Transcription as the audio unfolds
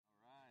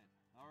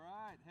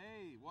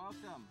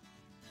Welcome.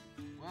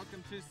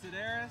 Welcome to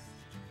Sedaris.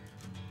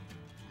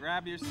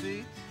 Grab your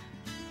seat.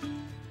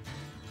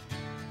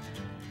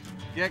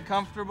 Get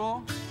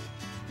comfortable.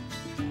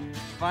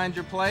 Find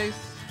your place.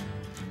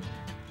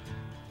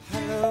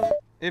 Hello.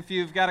 If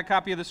you've got a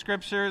copy of the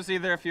scriptures,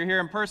 either if you're here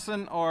in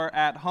person or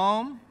at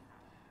home,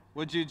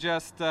 would you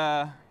just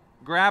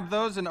grab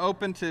those and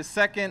open to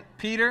 2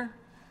 Peter?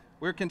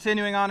 We're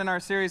continuing on in our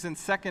series in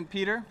 2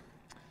 Peter.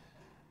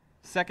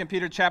 2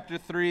 Peter chapter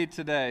 3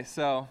 today.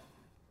 So,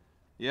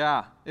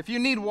 yeah. If you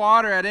need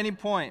water at any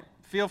point,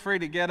 feel free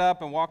to get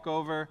up and walk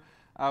over.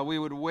 We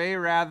would way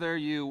rather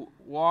you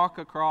walk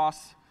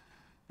across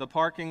the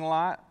parking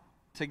lot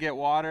to get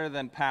water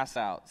than pass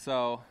out.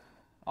 So,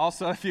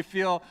 also, if you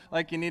feel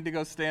like you need to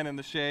go stand in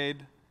the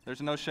shade,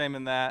 there's no shame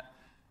in that.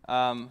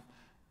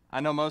 I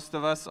know most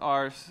of us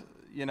are,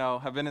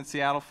 have been in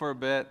Seattle for a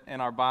bit,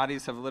 and our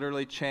bodies have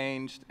literally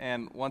changed,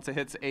 and once it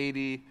hits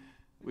 80,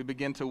 we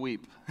begin to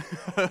weep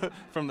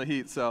from the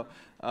heat. So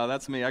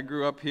that's me. I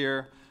grew up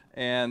here,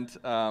 and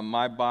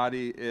my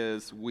body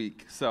is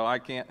weak, so I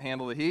can't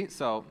handle the heat.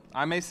 So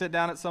I may sit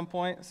down at some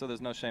point, so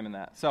there's no shame in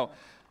that. So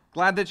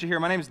glad that you're here.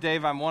 My name is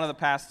Dave. I'm one of the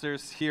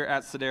pastors here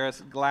at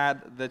Sedaris.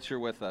 Glad that you're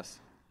with us.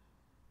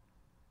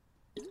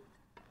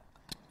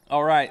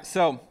 All right,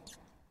 so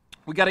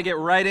we got to get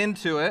right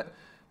into it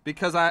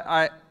because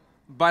I,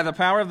 by the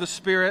power of the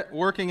Spirit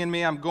working in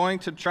me, I'm going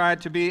to try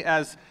to be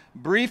as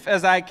brief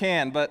as I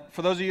can. But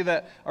for those of you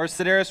that are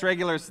Sedaris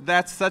regulars,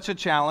 that's such a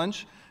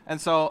challenge.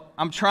 And so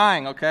I'm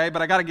trying, okay?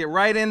 But I got to get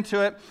right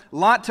into it. A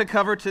lot to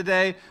cover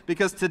today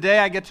because today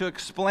I get to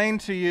explain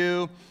to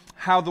you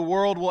how the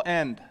world will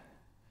end.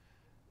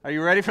 Are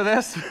you ready for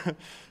this?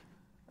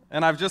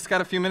 And I've just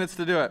got a few minutes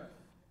to do it.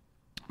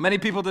 Many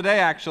people today,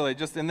 actually,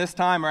 just in this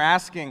time, are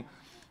asking,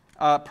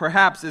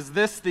 perhaps, is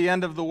this the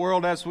end of the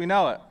world as we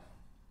know it?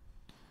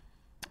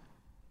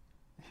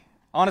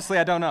 Honestly,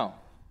 I don't know.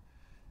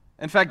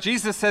 In fact,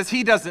 Jesus says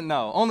he doesn't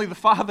know. Only the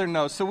Father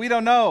knows. So we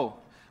don't know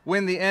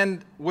when the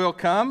end will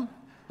come.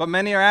 But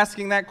many are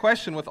asking that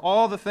question with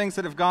all the things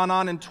that have gone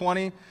on in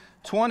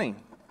 2020.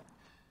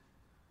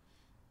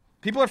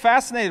 People are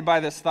fascinated by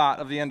this thought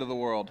of the end of the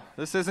world.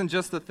 This isn't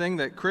just a thing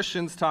that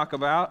Christians talk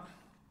about.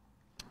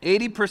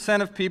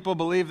 80% of people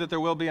believe that there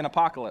will be an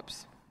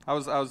apocalypse. I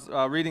was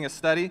reading a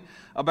study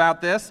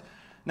about this.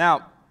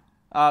 Now,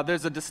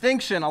 there's a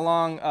distinction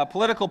along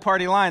political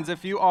party lines.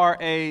 If you are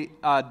a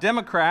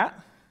Democrat,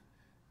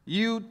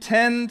 you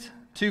tend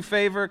to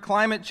favor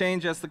climate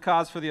change as the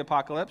cause for the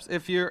apocalypse.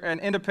 If you're an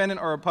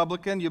independent or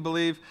Republican, you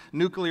believe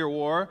nuclear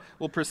war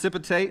will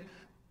precipitate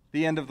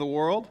the end of the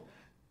world.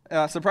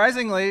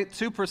 Surprisingly,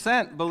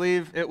 2%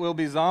 believe it will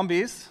be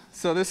zombies.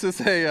 So this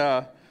is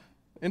a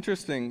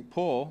interesting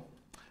poll.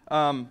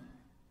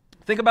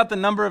 Think about the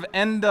number of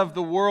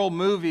end-of-the-world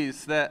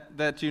movies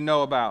that you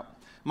know about.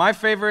 My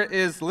favorite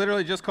is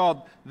literally just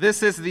called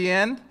This Is the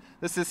End.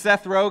 This is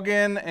Seth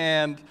Rogen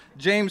and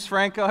James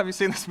Franco. Have you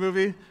seen this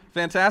movie?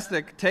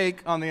 Fantastic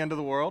take on the end of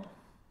the world.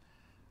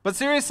 But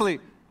seriously,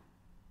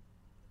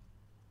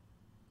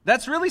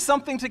 that's really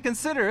something to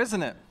consider,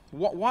 isn't it?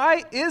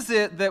 Why is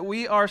it that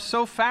we are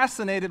so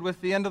fascinated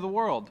with the end of the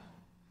world?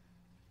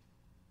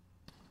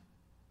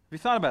 Have you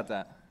thought about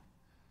that?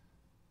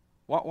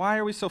 Why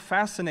are we so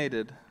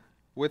fascinated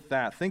with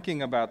that,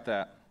 thinking about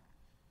that?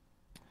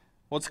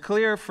 Well, it's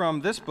clear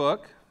from this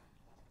book,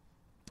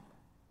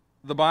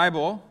 the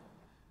Bible,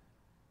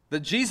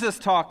 that Jesus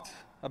talked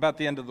about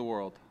the end of the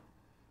world.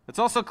 It's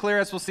also clear,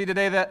 as we'll see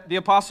today, that the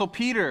Apostle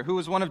Peter, who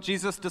was one of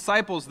Jesus'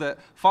 disciples that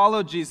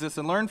followed Jesus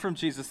and learned from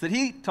Jesus, that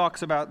he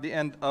talks about the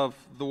end of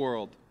the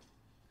world.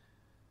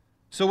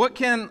 So what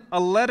can a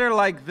letter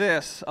like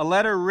this, a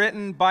letter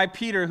written by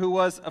Peter, who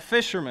was a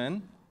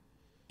fisherman,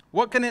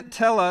 what can it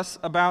tell us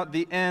about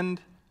the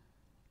end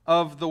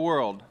of the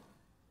world?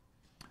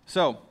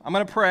 So, I'm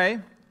going to pray,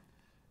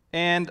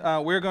 and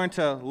we're going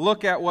to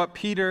look at what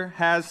Peter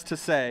has to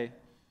say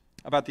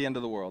about the end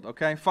of the world,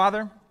 okay?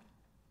 Father,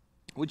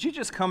 would you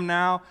just come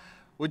now?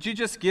 Would you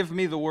just give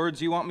me the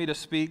words you want me to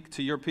speak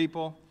to your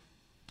people?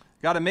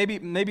 God, and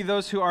maybe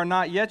those who are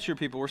not yet your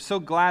people, we're so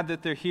glad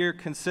that they're here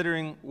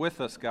considering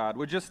with us, God.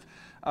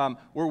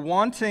 We're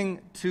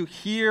wanting to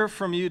hear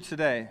from you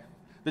today,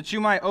 that you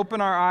might open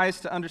our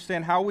eyes to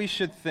understand how we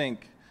should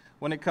think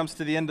when it comes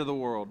to the end of the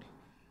world,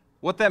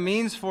 what that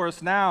means for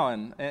us now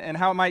and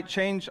how it might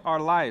change our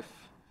life.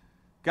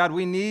 God,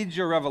 we need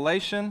your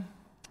revelation.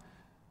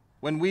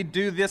 When we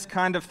do this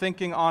kind of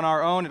thinking on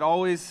our own, it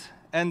always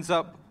ends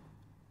up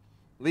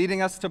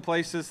leading us to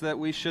places that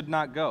we should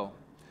not go.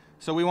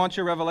 So we want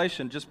your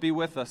revelation. Just be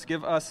with us.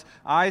 Give us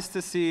eyes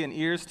to see and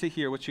ears to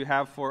hear what you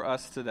have for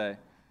us today.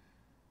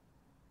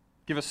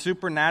 Give us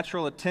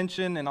supernatural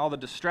attention and all the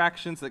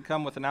distractions that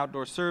come with an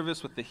outdoor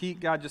service, with the heat,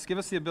 God. Just give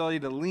us the ability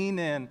to lean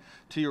in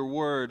to your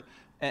word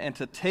and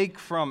to take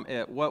from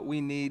it what we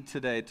need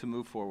today to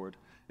move forward.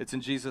 It's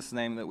in Jesus'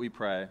 name that we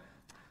pray.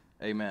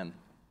 Amen.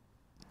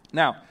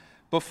 Now,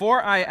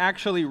 before I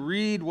actually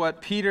read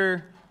what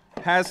Peter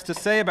has to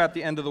say about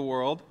the end of the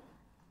world,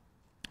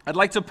 I'd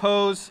like to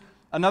pose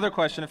another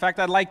question. In fact,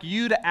 I'd like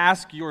you to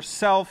ask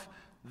yourself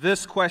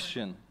this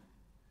question: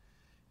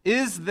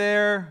 is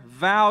there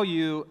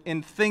value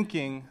in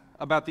thinking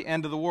about the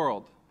end of the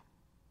world?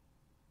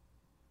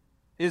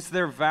 Is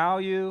there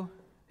value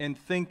in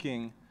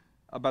thinking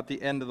about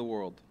the end of the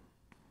world?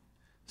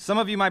 Some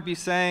of you might be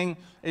saying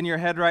in your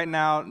head right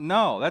now,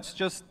 no, that's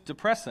just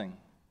depressing.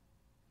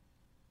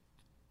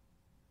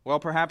 Well,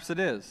 perhaps it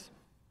is.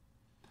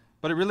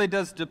 But it really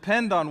does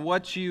depend on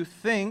what you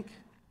think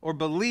or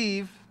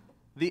believe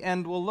the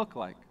end will look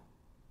like.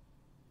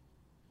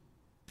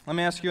 Let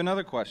me ask you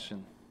another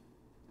question.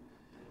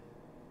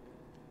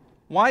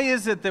 Why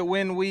is it that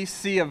when we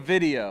see a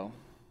video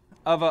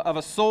of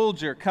a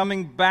soldier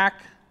coming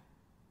back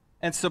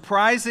and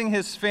surprising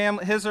his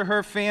or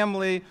her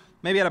family,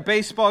 maybe at a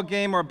baseball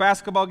game or a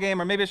basketball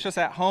game, or maybe it's just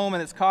at home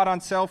and it's caught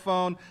on cell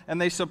phone, and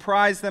they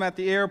surprise them at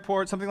the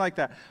airport, something like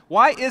that.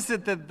 Why is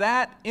it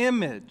that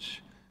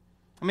image,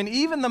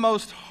 even the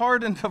most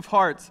hardened of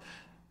hearts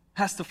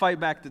has to fight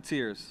back the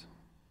tears?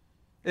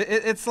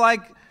 It's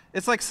like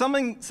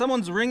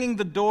someone's ringing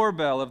the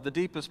doorbell of the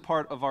deepest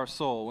part of our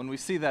soul when we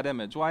see that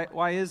image.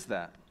 Why is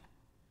that?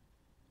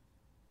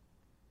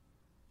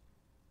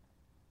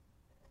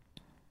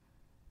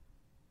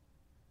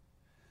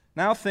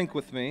 Now think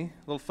with me,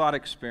 a little thought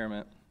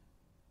experiment.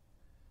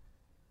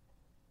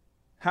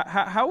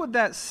 How would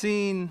that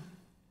scene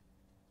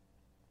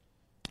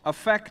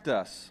affect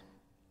us?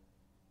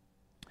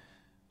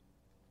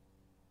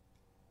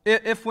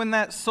 If when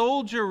that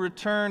soldier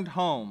returned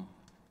home,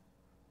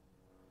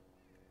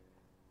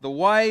 the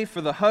wife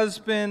or the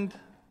husband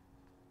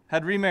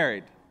had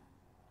remarried,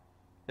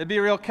 it'd be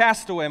a real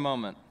castaway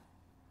moment.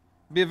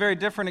 It'd be a very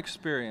different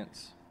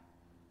experience.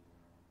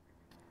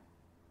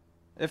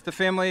 If the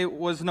family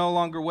was no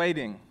longer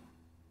waiting,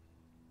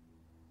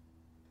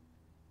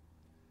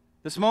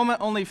 this moment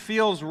only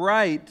feels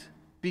right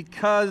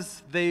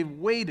because they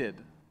waited,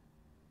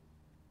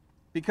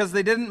 because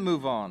they didn't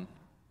move on,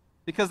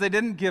 because they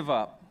didn't give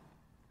up,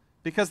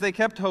 because they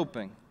kept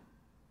hoping.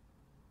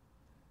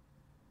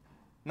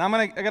 Now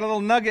I got a little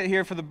nugget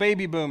here for the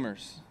baby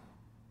boomers.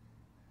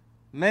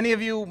 Many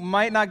of you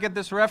might not get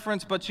this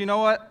reference, but you know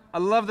what? I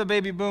love the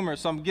baby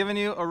boomers, so I'm giving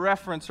you a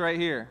reference right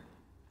here.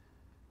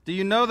 Do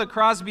you know the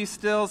Crosby,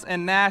 Stills,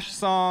 and Nash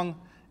song,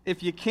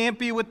 "If you can't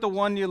be with the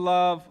one you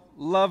love,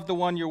 love the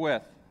one you're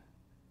with"?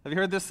 Have you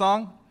heard this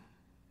song?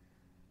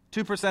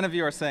 2% of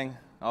you are saying,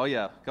 oh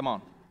yeah, come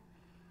on.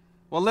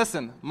 Well,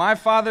 listen, my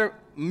father,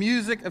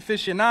 music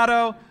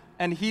aficionado,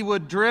 and he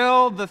would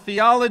drill the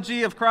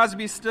theology of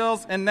Crosby,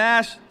 Stills, and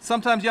Nash,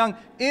 sometimes young,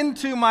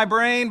 into my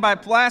brain by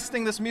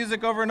blasting this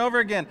music over and over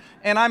again.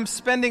 And I'm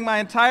spending my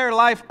entire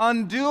life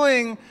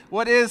undoing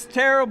what is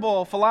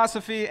terrible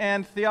philosophy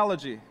and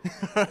theology.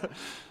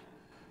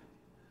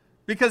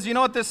 Because you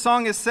know what this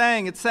song is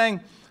saying? It's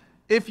saying,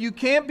 if you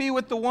can't be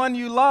with the one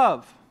you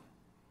love,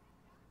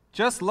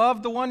 just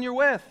love the one you're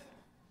with.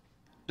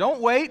 Don't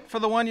wait for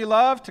the one you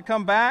love to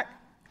come back.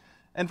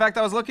 In fact,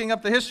 I was looking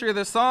up the history of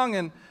this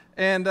song,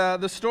 and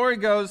the story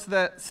goes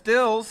that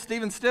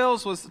Stephen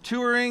Stills, was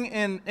touring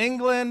in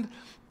England,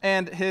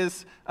 and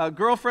his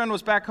girlfriend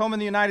was back home in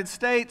the United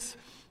States,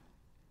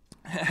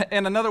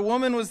 and another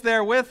woman was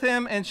there with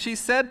him, and she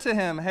said to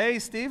him, "Hey,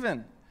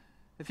 Stephen,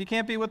 if you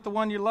can't be with the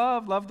one you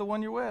love, love the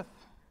one you're with."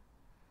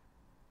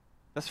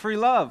 That's free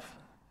love.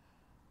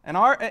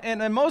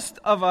 And most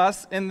of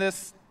us in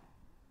this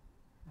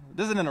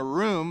isn't in a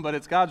room, but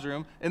it's God's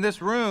room, in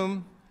this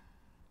room,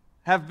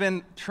 have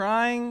been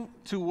trying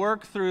to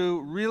work through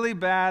really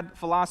bad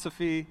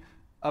philosophy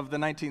of the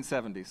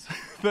 1970s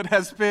that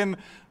has been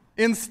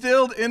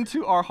instilled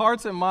into our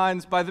hearts and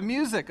minds by the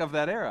music of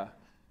that era,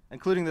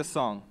 including this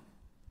song.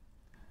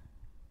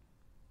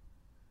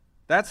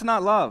 That's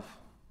not love.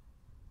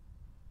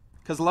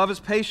 Because love is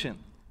patient.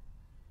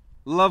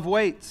 Love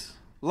waits.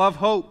 Love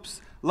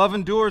hopes. Love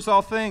endures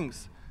all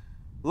things.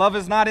 Love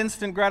is not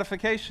instant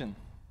gratification.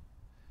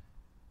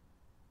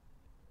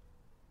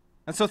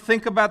 And so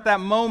think about that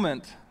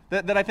moment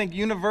that I think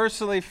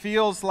universally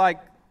feels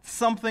like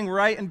something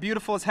right and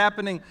beautiful is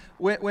happening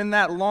when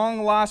that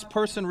long-lost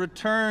person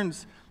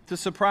returns to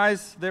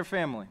surprise their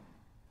family.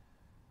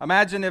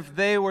 Imagine if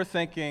they were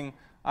thinking,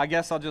 I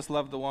guess I'll just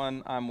love the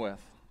one I'm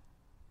with.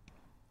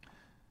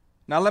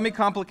 Now let me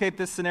complicate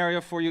this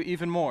scenario for you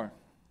even more.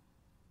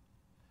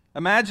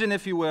 Imagine,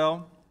 if you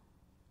will,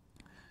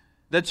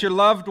 that your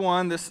loved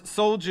one, this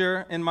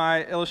soldier in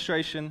my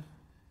illustration,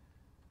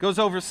 goes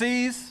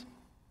overseas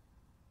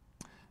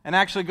and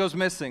actually goes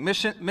missing.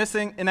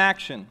 Missing in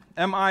action,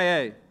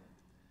 MIA.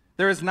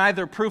 There is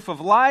neither proof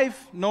of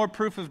life nor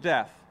proof of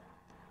death.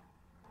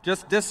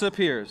 Just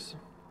disappears.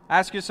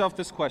 Ask yourself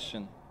this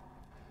question.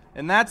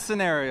 In that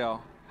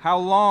scenario, how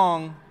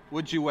long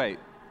would you wait?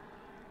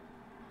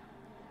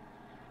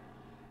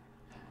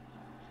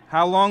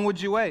 How long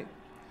would you wait?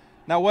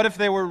 Now, what if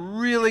they were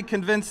really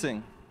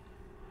convincing?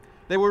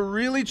 They were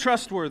really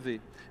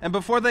trustworthy. And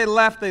before they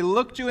left, they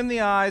looked you in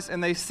the eyes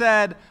and they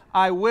said,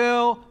 I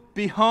will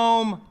be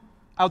home.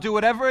 I'll do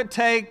whatever it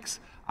takes.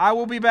 I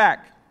will be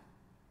back.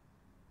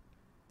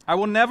 I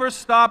will never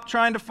stop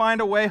trying to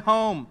find a way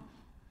home.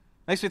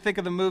 Makes me think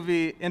of the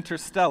movie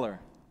Interstellar.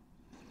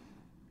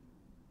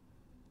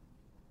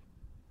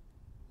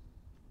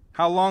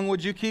 How long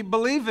would you keep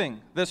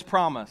believing this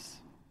promise?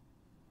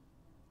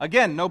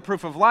 Again, no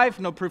proof of life,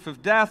 no proof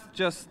of death,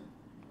 just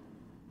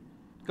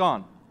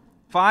gone.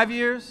 5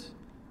 years?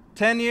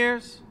 10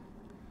 years?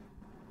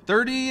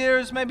 30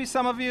 years, maybe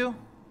some of you?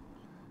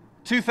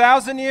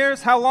 2,000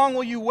 years? How long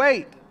will you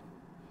wait?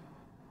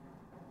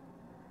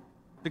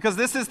 Because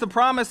this is the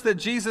promise that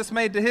Jesus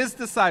made to his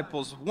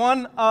disciples,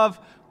 one of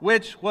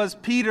which was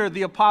Peter,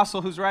 the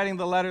apostle, who's writing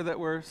the letter that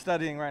we're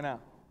studying right now.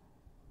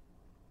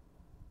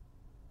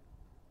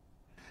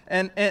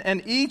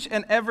 And each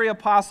and every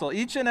apostle,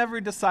 each and every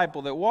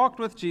disciple that walked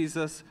with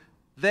Jesus,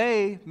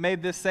 they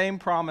made this same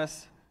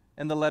promise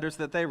in the letters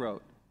that they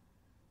wrote,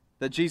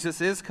 that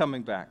Jesus is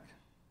coming back.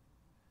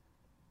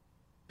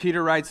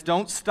 Peter writes,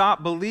 don't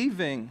stop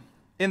believing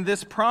in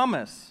this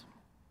promise.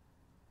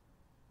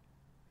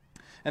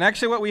 And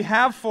actually what we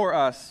have for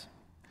us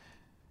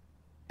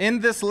in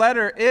this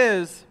letter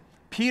is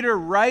Peter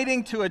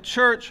writing to a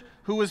church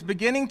who was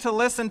beginning to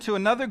listen to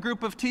another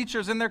group of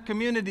teachers in their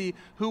community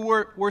who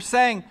were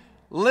saying,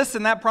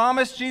 listen, that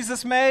promise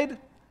Jesus made,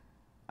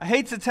 I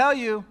hate to tell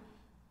you,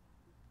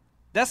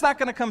 that's not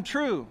going to come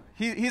true.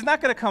 He's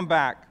not going to come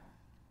back.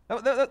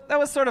 That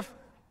was sort of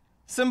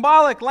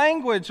symbolic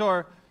language,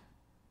 or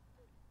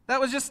that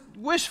was just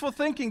wishful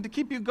thinking to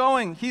keep you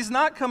going. He's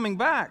not coming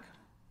back.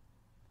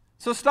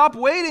 So stop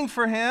waiting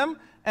for him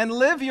and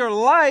live your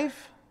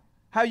life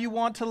how you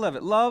want to live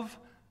it. Love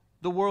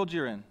the world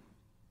you're in.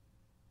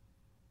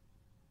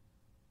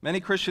 Many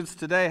Christians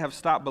today have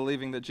stopped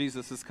believing that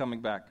Jesus is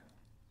coming back.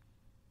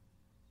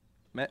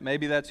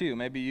 Maybe that's you.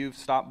 Maybe you've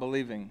stopped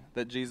believing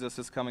that Jesus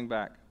is coming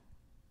back.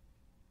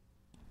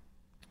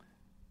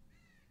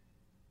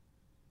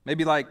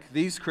 Maybe like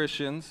these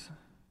Christians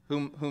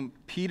whom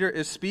Peter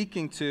is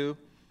speaking to,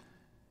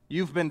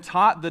 you've been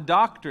taught the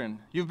doctrine.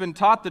 You've been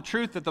taught the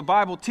truth that the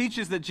Bible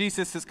teaches that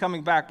Jesus is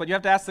coming back. But you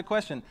have to ask the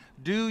question,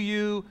 do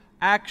you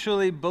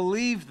actually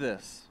believe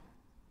this?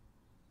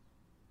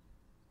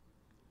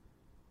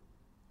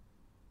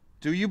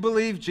 Do you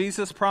believe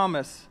Jesus'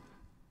 promise,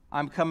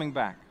 I'm coming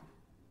back?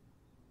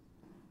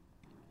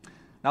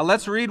 Now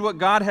let's read what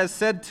God has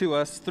said to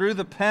us through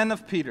the pen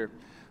of Peter.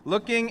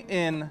 Looking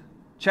in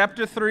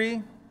chapter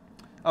 3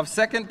 of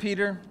 2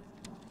 Peter,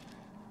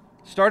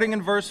 starting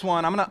in verse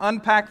 1. I'm going to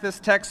unpack this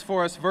text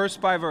for us verse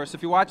by verse.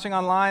 If you're watching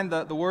online,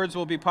 the words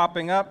will be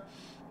popping up.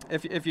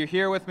 If you're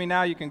here with me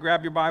now, you can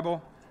grab your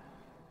Bible.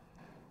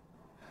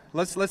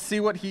 Let's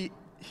see what he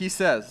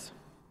says.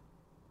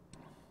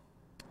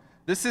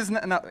 This is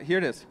now, here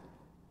it is.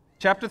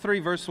 Chapter 3,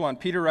 verse 1.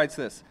 Peter writes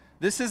this.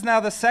 This is now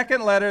the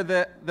second letter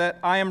that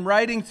I am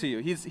writing to you.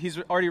 He's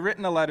already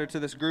written a letter to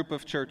this group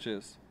of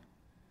churches.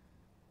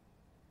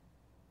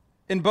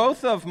 In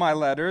both of my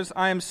letters,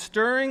 I am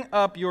stirring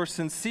up your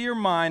sincere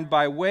mind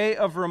by way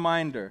of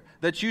reminder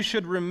that you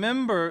should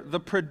remember the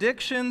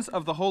predictions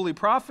of the holy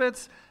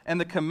prophets and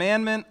the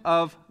commandment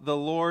of the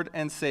Lord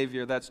and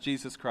Savior, that's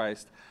Jesus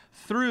Christ,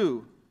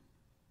 through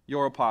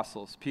your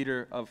apostles,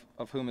 Peter of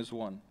whom is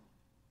one.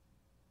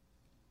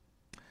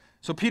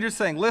 So Peter's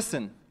saying,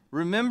 listen,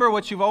 remember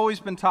what you've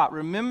always been taught.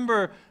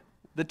 Remember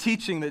the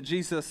teaching that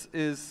Jesus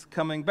is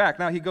coming back.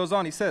 Now he goes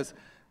on, he says,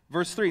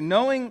 verse 3,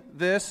 knowing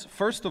this,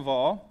 first of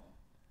all,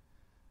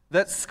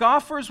 that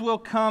scoffers will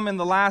come in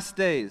the last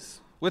days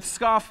with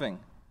scoffing,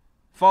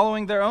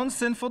 following their own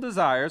sinful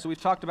desires. We've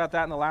talked about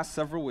that in the last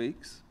several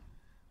weeks.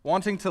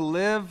 Wanting to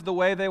live the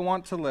way they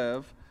want to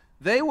live.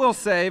 They will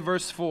say,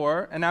 verse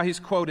 4, and now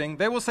he's quoting,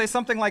 they will say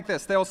something like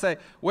this. They will say,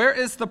 where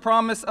is the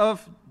promise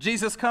of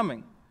Jesus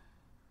coming?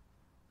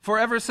 For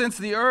ever since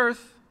the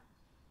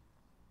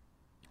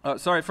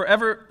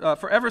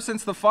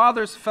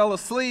fathers fell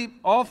asleep,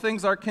 all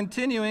things are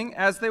continuing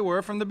as they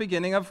were from the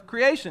beginning of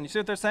creation. You see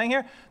what they're saying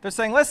here? They're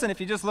saying, listen,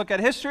 if you just look at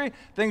history,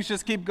 things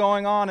just keep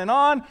going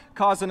on,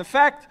 cause and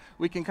effect.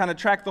 We can kind of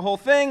track the whole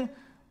thing.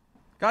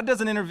 God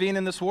doesn't intervene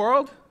in this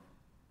world.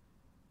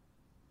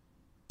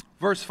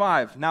 Verse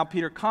 5, now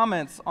Peter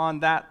comments on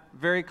that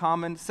very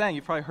common saying.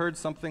 You've probably heard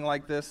something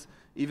like this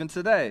even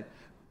today.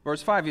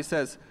 Verse 5, he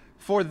says,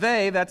 for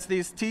they, that's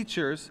these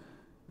teachers,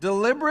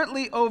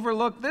 deliberately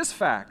overlook this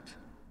fact,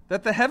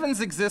 that the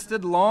heavens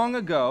existed long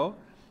ago,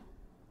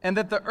 and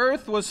that the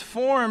earth was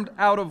formed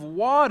out of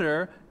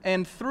water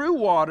and through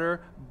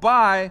water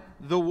by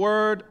the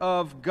word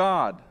of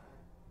God.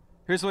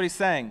 Here's what he's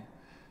saying.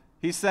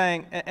 He's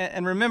saying,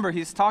 and remember,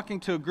 he's talking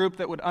to a group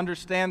that would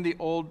understand the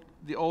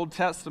Old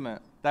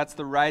Testament. That's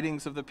the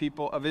writings of the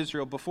people of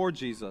Israel before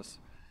Jesus.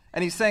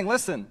 And he's saying,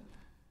 listen,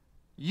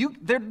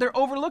 they're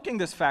overlooking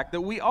this fact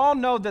that we all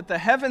know that the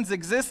heavens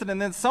existed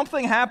and then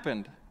something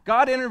happened.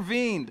 God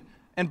intervened,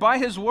 and by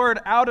his word,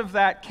 out of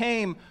that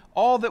came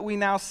all that we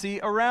now see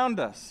around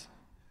us.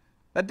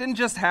 That didn't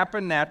just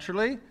happen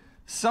naturally.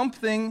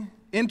 Something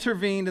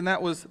intervened, and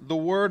that was the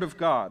word of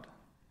God.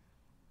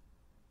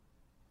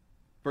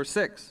 Verse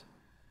 6,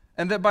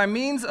 and that by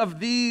means of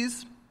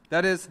these,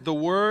 that is, the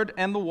word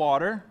and the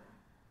water,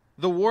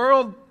 the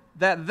world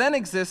that then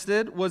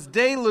existed was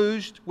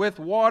deluged with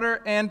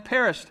water and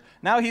perished.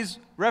 Now he's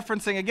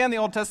referencing again the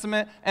Old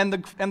Testament and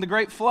the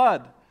great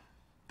flood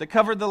that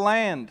covered the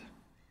land.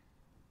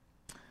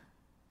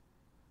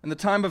 in the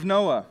time of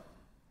Noah.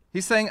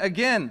 He's saying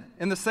again,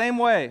 in the same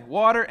way,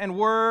 water and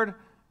word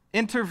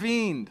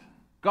intervened.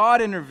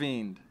 God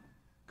intervened.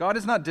 God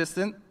is not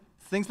distant.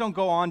 Things don't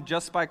go on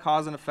just by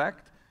cause and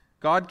effect.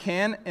 God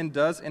can and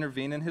does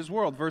intervene in his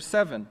world. Verse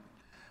 7.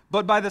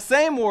 But by the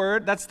same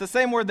word, that's the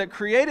same word that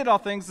created all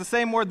things, the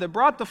same word that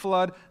brought the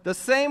flood, the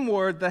same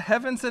word, the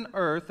heavens and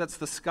earth, that's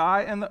the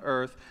sky and the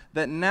earth,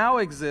 that now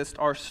exist,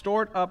 are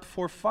stored up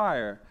for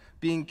fire,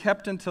 being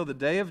kept until the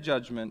day of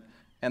judgment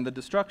and the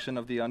destruction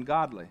of the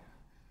ungodly.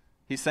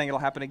 He's saying it'll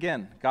happen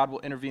again. God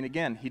will intervene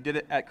again. He did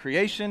it at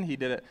creation. He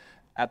did it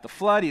at the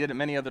flood. He did it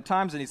many other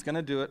times, and he's going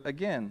to do it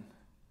again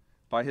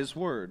by his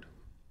word.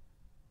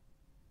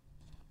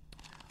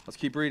 Let's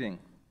keep reading.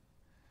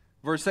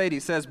 Verse 8, he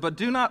says, "But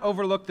do not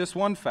overlook this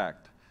one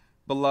fact,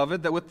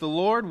 beloved, that with the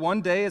Lord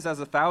 1 day is as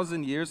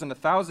 1,000 years, and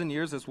 1,000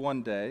 years as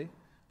 1 day.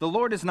 The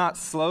Lord is not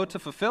slow to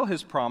fulfill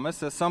his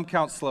promise, as some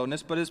count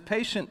slowness, but is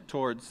patient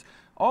towards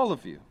all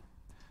of you,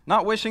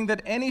 not wishing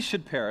that any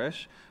should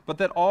perish, but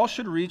that all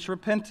should reach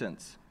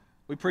repentance."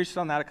 We preached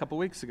on that a couple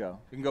weeks ago.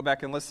 You can go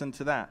back and listen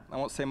to that. I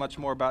won't say much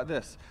more about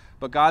this,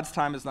 but God's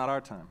time is not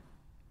our time.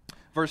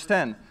 Verse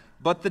 10,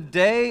 "But the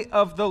day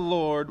of the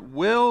Lord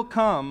will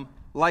come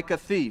like a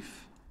thief.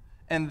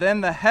 And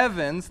then the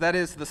heavens," that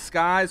is the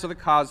skies or the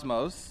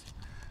cosmos,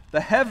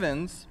 "the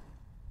heavens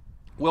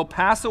will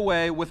pass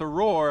away with a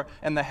roar,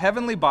 and the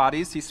heavenly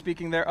bodies," he's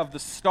speaking there of the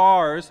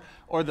stars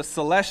or the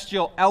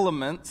celestial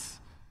elements,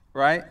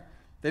 right?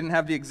 They didn't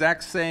have the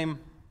exact same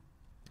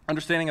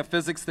understanding of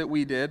physics that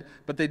we did,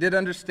 but they did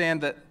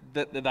understand that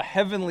the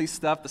heavenly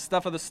stuff, the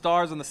stuff of the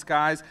stars and the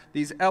skies,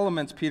 these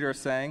elements, Peter is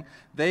saying,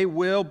 they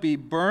will be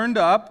burned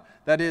up,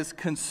 that is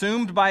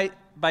consumed by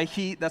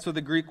heat, that's what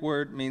the Greek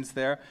word means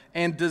there,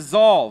 and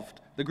dissolved.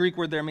 The Greek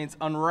word there means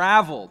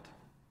unraveled.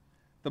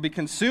 They'll be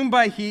consumed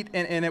by heat,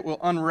 and it will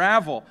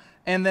unravel.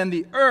 And then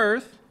the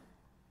earth,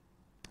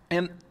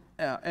 and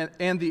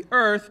the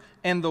earth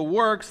and the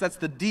works, that's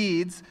the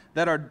deeds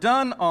that are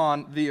done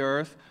on the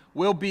earth,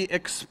 will be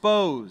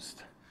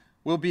exposed.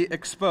 Will be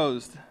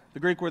exposed. The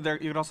Greek word there,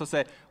 you could also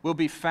say, will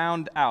be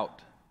found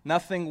out.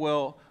 Nothing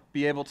will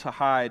be able to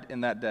hide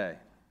in that day.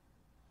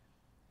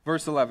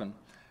 Verse 11.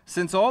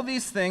 "Since all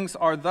these things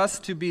are thus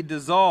to be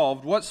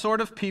dissolved, what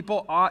sort of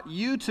people ought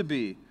you to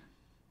be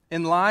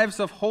in lives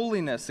of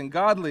holiness and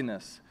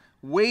godliness,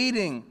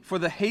 waiting for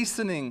the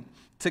hastening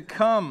to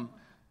come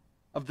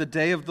of the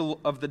day of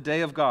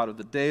God, or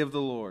the day of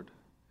the Lord,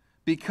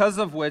 because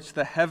of which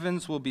the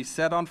heavens will be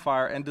set on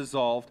fire and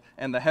dissolved,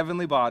 and the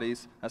heavenly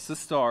bodies, as the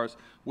stars,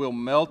 will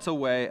melt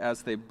away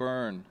as they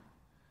burn.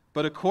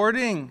 But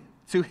according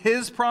to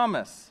his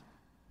promise,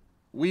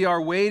 we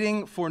are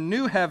waiting for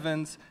new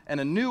heavens and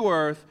a new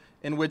earth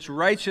in which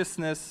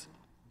righteousness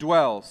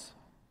dwells."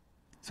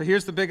 So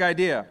here's the big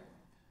idea.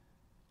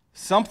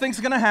 Something's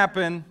going to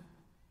happen.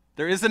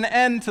 There is an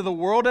end to the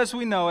world as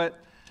we know it,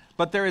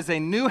 but there is a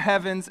new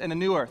heavens and a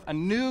new earth, a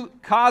new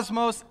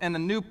cosmos and a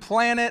new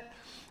planet,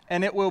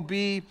 and it will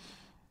be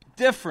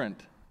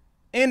different.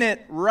 In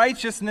it,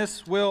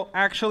 righteousness will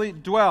actually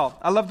dwell.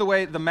 I love the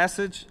way the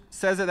Message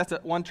says it. That's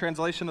one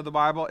translation of the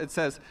Bible. It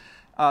says,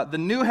 "The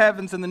new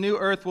heavens and the new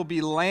earth will be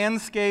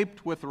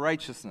landscaped with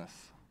righteousness."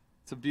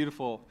 It's a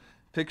beautiful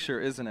picture,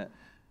 isn't it?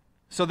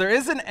 So there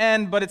is an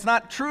end, but it's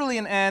not truly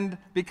an end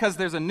because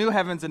there's a new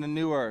heavens and a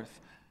new earth.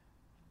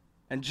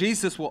 And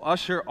Jesus will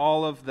usher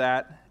all of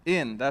that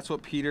in. That's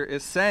what Peter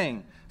is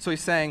saying. So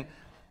he's saying,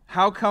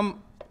 how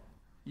come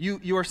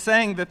you are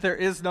saying that there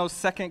is no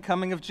second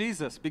coming of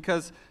Jesus?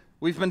 Because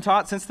we've been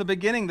taught since the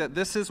beginning that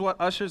this is what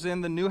ushers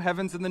in the new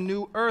heavens and the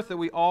new earth that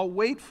we all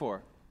wait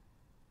for.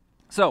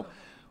 So,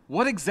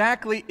 what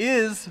exactly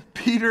is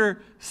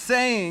Peter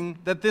saying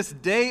that this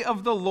day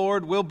of the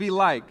Lord will be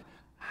like?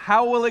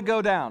 How will it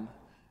go down?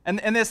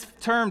 And this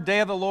term, day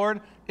of the Lord,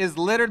 is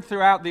littered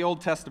throughout the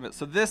Old Testament.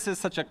 So this is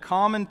such a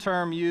common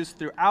term used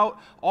throughout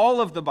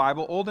all of the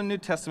Bible, Old and New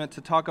Testament,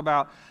 to talk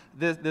about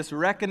this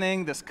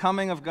reckoning, this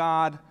coming of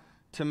God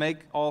to make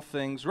all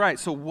things right.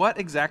 So what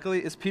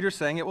exactly is Peter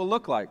saying it will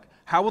look like?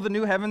 How will the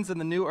new heavens and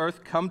the new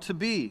earth come to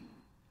be?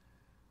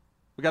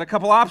 We got a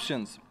couple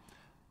options.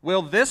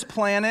 Will this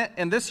planet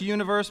and this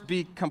universe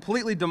be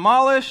completely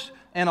demolished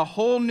and a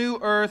whole new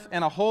earth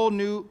and a whole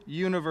new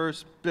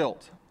universe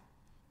built?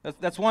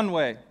 That's one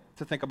way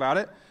to think about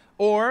it.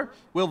 Or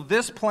will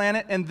this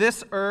planet and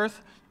this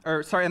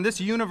and this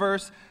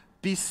universe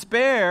be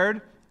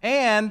spared,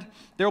 and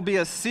there will be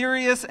a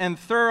serious and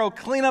thorough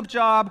cleanup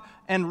job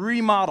and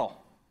remodel?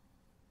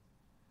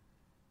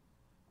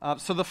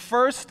 So the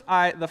first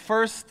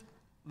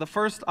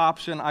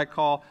option I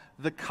call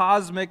the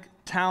cosmic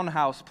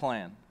townhouse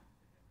plan.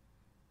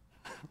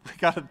 We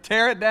got to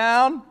tear it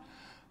down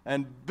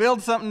and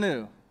build something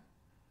new.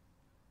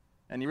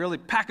 And you really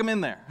pack them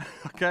in there,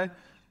 okay?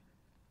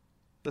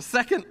 The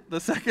second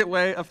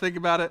way of thinking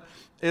about it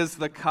is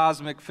the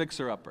cosmic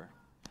fixer-upper.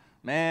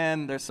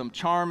 Man, there's some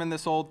charm in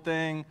this old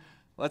thing.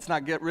 Let's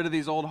not get rid of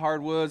these old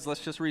hardwoods. Let's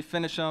just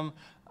refinish them.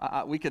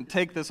 We can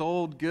take this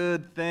old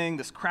good thing,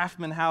 this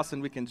craftsman house,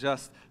 and we can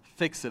just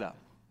fix it up.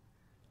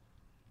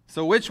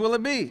 So which will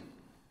it be?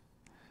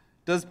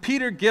 does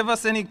Peter give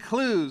us any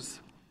clues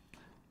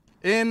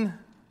in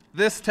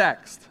this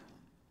text?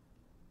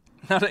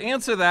 Now, to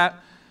answer that,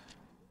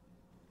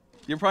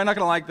 you're probably not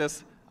going to like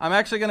this. I'm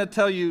actually going to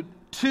tell you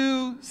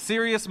two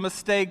serious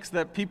mistakes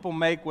that people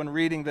make when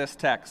reading this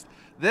text.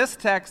 This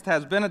text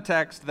has been a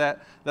text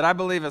that I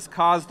believe has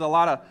caused a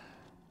lot of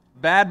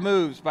bad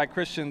moves by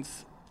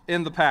Christians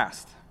in the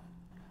past.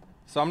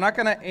 So I'm not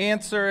going to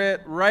answer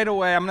it right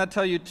away. I'm going to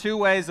tell you two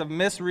ways of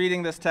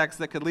misreading this text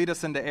that could lead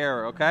us into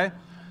error, okay?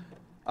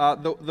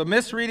 The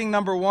misreading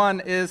number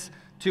one is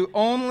the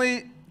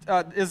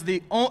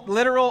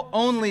literal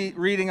only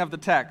reading of the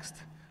text,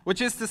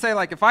 which is to say,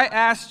 like, if I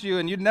asked you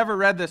and you'd never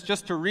read this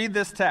just to read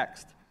this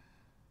text,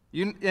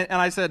 and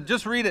I said,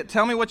 just read it,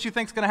 tell me what you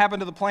think is going to happen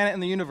to the planet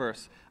and the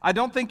universe. I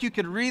don't think you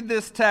could read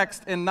this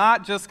text and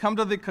not just come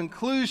to the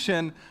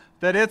conclusion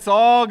that it's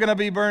all going to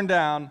be burned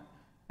down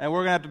and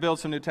we're going to have to build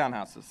some new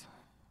townhouses,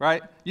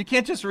 right? You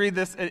can't just read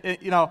this,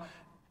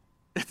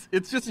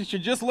 it's just, you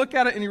should just look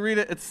at it and you read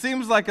it. It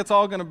seems like it's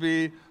all going to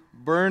be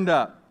burned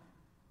up.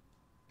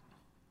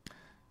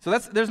 So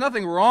there's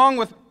nothing wrong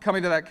with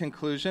coming to that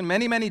conclusion.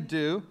 Many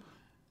do.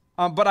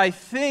 But I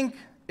think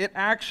it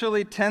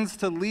actually tends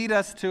to lead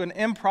us to an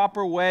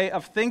improper way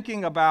of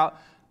thinking about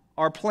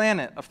our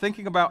planet, of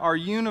thinking about our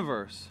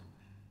universe.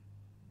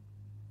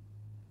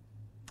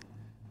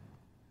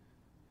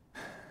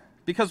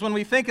 Because when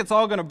we think it's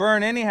all going to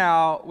burn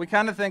anyhow, we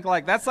kind of think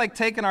like, that's like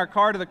taking our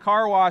car to the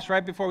car wash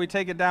right before we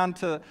take it down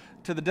to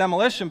the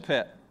demolition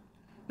pit.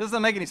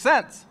 Doesn't make any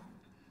sense.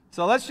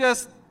 So let's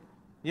just,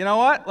 you know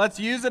what? Let's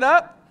use it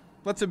up.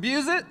 Let's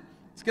abuse it.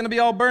 It's going to be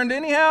all burned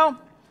anyhow.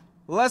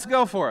 Let's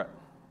go for it.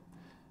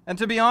 And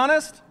to be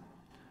honest,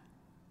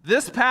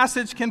 this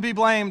passage can be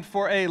blamed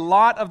for a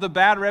lot of the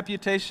bad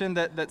reputation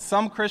that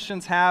some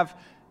Christians have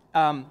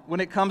when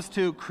it comes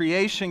to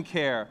creation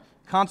care,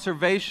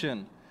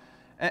 conservation.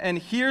 And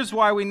here's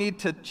why we need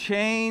to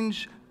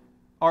change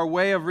our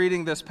way of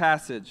reading this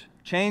passage,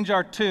 change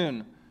our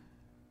tune.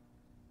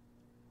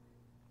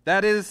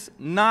 That is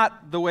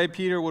not the way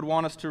Peter would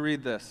want us to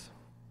read this.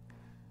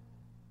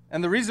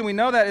 And the reason we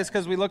know that is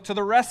because we look to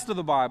the rest of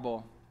the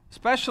Bible,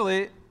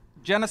 especially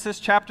Genesis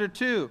chapter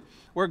 2,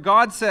 where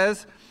God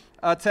says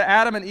to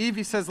Adam and Eve,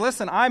 he says,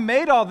 listen, I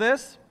made all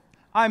this.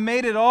 I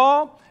made it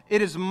all.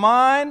 It is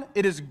mine.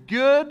 It is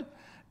good.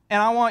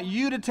 And I want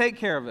you to take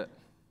care of it.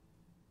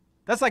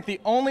 That's like the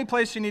only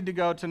place you need to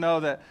go to know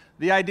that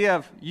the idea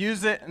of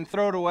use it and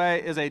throw it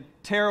away is a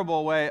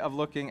terrible way of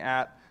looking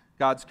at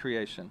God's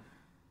creation.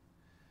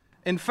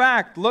 In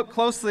fact, look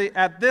closely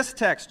at this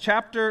text,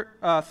 chapter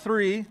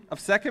 3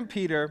 of 2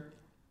 Peter.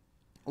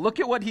 Look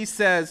at what he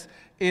says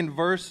in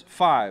verse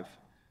 5.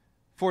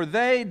 For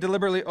they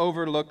deliberately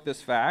overlooked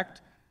this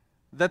fact,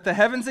 that the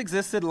heavens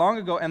existed long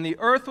ago, and the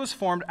earth was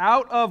formed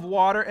out of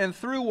water and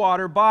through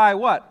water by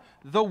what?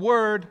 The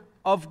word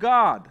of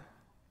God.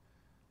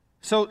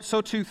 So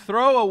to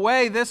throw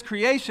away this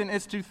creation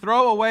is to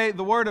throw away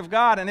the word of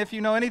God. And if you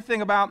know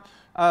anything about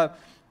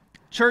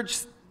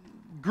church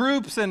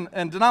groups and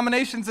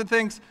denominations and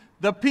things,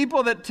 the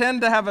people that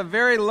tend to have a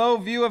very low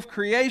view of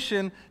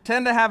creation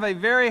tend to have a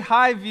very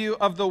high view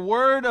of the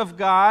Word of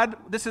God.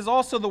 This is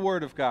also the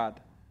Word of God.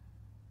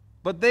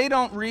 But they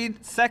don't read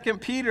 2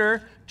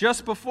 Peter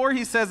just before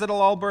he says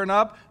it'll all burn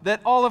up,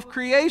 that all of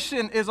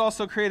creation is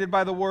also created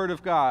by the Word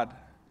of God.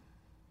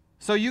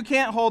 So you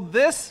can't hold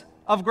this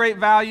of great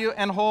value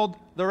and hold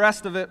the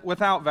rest of it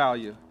without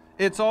value.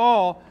 It's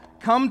all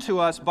come to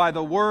us by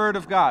the Word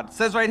of God. It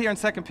says right here in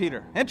 2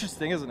 Peter.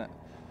 Interesting, isn't it?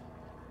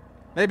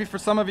 Maybe for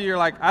some of you, you're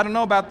like, I don't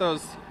know about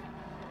those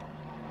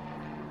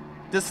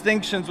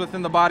distinctions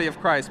within the body of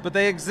Christ, but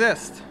they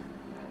exist.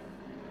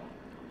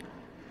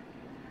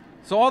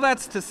 So all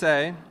that's to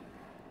say,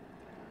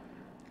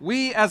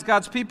 we as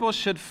God's people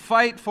should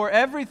fight for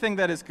everything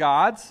that is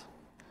God's,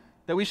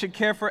 that we should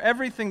care for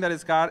everything that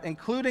is God,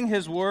 including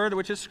His Word,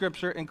 which is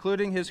Scripture,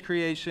 including His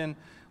creation,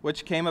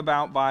 which came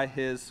about by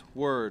His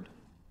Word.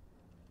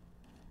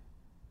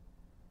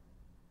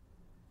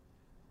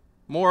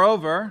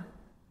 Moreover,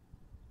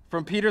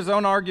 from Peter's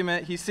own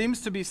argument, he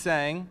seems to be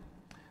saying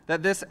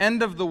that this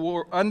end of the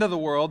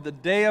world, the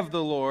day of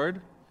the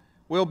Lord,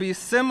 will be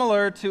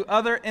similar to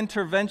other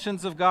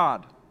interventions of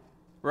God,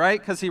 right?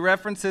 Because he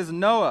references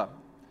Noah.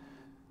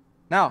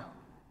 Now,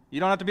 you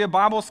don't have to be a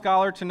Bible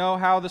scholar to know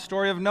how the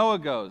story of Noah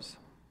goes.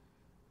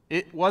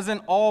 It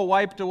wasn't all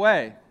wiped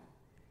away.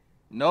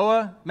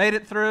 Noah made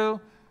it through.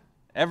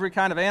 Every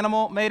kind of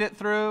animal made it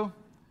through.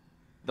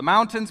 The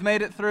mountains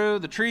made it through.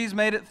 The trees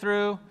made it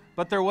through.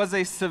 But there was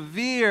a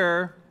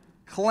severe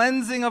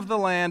cleansing of the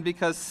land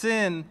because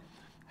sin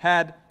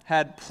had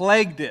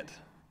plagued it.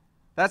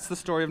 That's the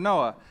story of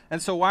Noah.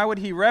 And so why would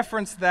he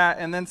reference that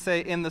and then say,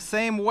 in the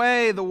same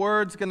way, the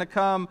word's going to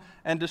come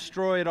and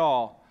destroy it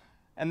all,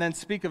 and then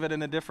speak of it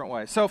in a different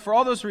way? So for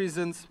all those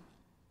reasons,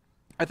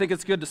 I think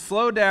it's good to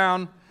slow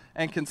down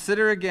and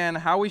consider again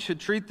how we should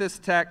treat this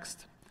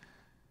text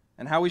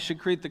and how we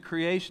should treat the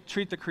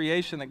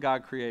creation that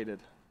God created.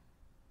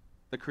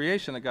 The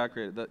creation that God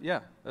created.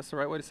 That's the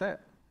right way to say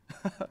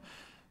it.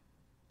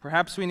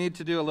 Perhaps we need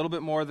to do a little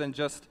bit more than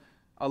just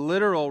a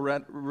literal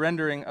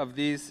rendering of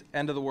these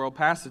end-of-the-world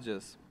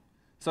passages.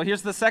 So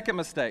here's the second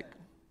mistake.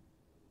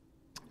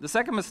 The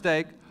second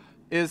mistake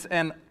is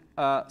an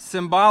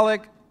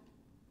symbolic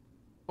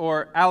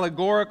or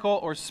allegorical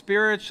or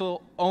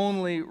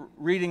spiritual-only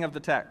reading of the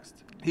text.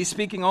 He's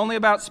speaking only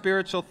about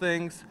spiritual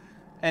things,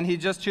 and he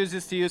just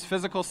chooses to use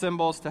physical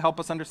symbols to help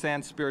us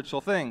understand spiritual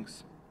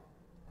things.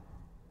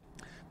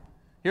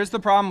 Here's the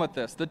problem with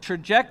this. The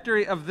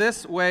trajectory of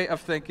this way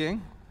of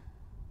thinking,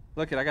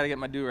 I got to get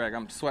my do-rag.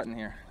 I'm sweating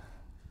here.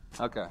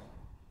 Okay.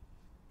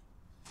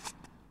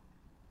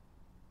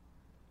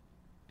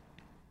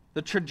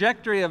 The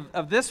trajectory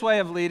of this way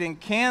of leading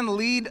can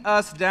lead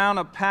us down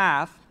a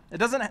path. It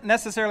doesn't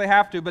necessarily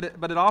have to,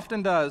 but it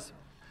often does,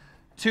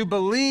 to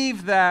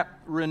believe that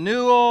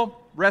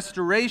renewal,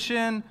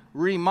 restoration,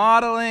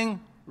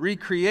 remodeling,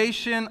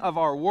 recreation of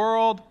our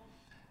world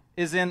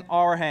is in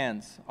our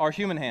hands, our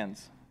human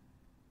hands.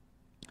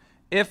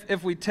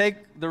 If we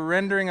take the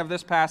rendering of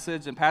this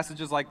passage and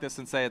passages like this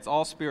and say it's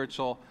all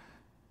spiritual,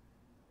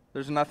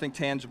 there's nothing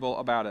tangible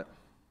about it.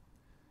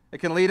 It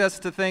can lead us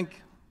to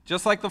think,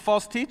 just like the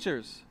false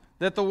teachers,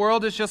 that the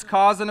world is just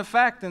cause and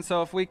effect, and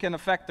so if we can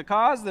affect the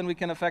cause, then we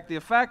can affect the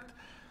effect.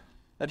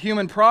 That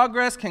human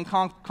progress can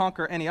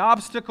conquer any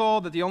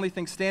obstacle, that the only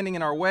thing standing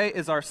in our way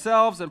is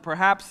ourselves, and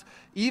perhaps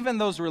even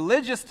those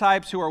religious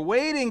types who are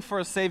waiting for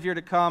a Savior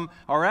to come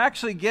are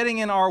actually getting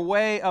in our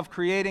way of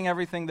creating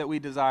everything that we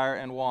desire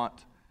and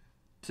want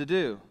to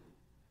do.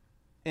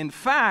 In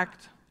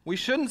fact, we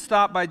shouldn't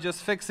stop by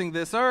just fixing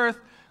this earth.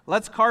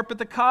 Let's carpet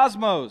the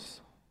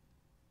cosmos.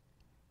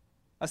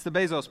 That's the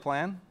Bezos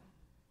plan.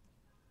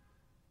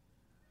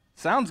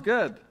 Sounds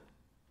good.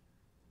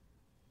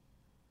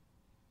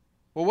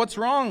 Well, what's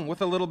wrong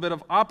with a little bit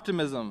of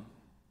optimism,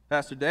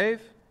 Pastor Dave?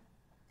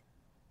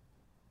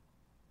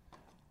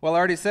 Well, I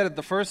already said it.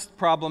 The first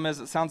problem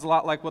is it sounds a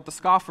lot like what the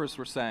scoffers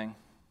were saying,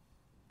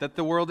 that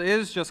the world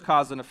is just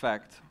cause and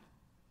effect,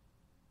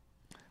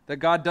 that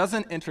God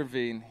doesn't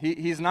intervene.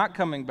 He's not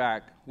coming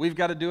back. We've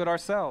got to do it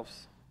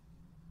ourselves.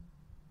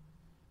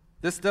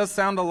 This does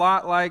sound a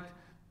lot like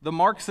the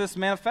Marxist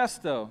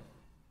manifesto,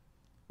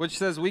 which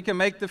says we can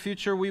make the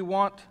future we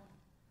want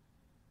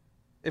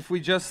if we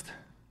just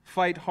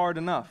fight hard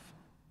enough.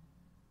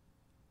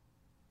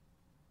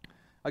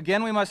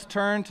 Again, we must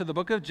turn to the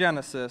book of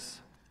Genesis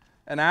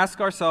and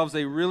ask ourselves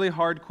a really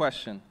hard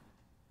question.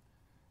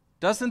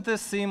 Doesn't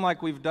this seem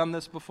like we've done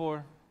this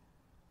before?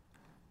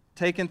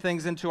 Taken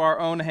things into our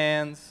own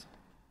hands,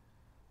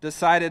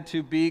 decided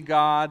to be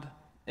God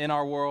in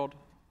our world?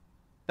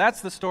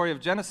 That's the story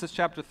of Genesis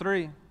chapter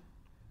 3,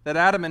 that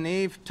Adam and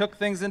Eve took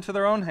things into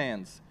their own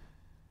hands,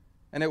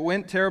 and it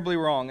went terribly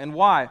wrong. And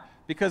why?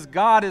 Because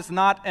God is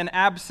not an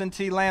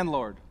absentee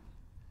landlord.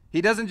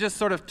 He doesn't just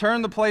sort of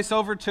turn the place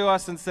over to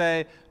us and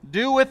say,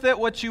 do with it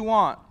what you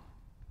want.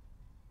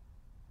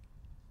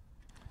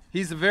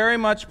 He's very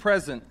much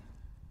present.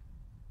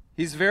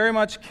 He's very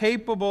much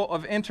capable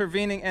of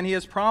intervening, and he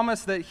has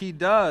promised that he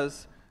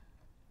does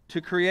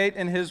to create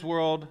in his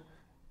world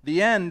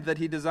the end that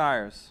he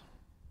desires.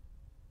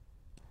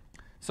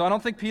 So I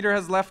don't think Peter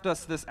has left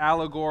us this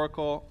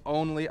allegorical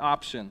only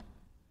option.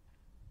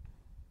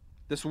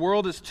 This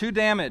world is too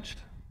damaged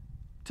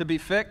to be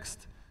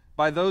fixed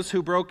by those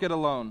who broke it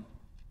alone.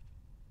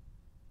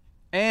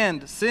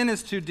 And sin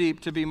is too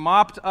deep to be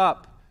mopped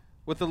up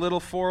with a little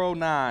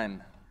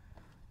 409.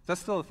 Is that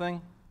still a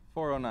thing?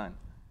 409.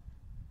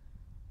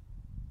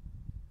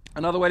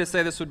 Another way to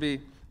say this would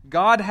be,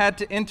 God had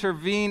to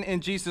intervene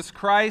in Jesus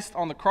Christ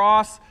on the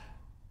cross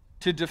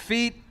to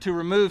defeat, to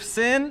remove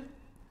sin,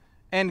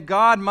 and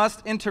God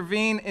must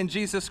intervene in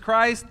Jesus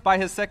Christ by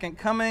his second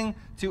coming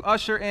to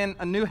usher in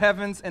a new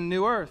heavens and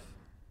new earth.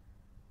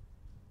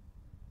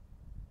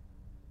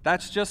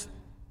 That's just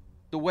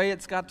the way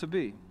it's got to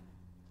be.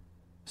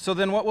 So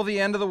then what will the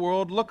end of the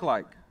world look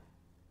like?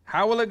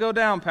 How will it go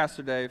down,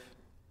 Pastor Dave?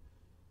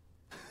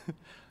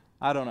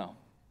 I don't know.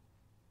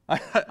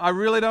 I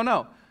really don't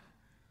know.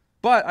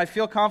 But I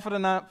feel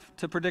confident enough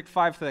to predict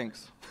 5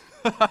 things.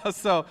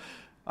 So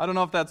I don't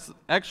know if that's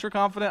extra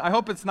confident. I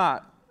hope it's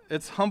not.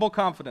 It's humble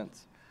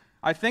confidence.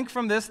 I think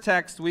from this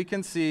text we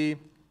can see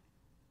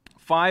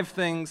 5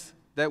 things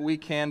that we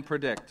can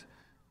predict.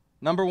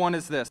 Number 1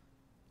 is this.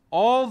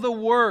 All the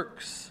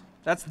works,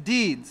 that's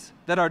deeds,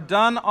 that are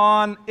done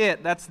on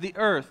it, that's the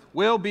earth,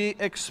 will be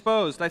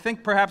exposed. I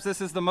think perhaps this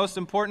is the most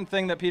important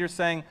thing that Peter's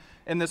saying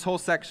in this whole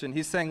section.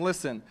 He's saying,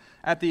 listen,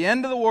 at the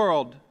end of the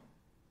world,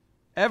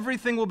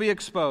 everything will be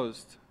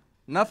exposed.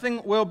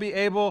 Nothing will be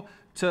able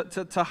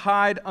to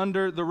hide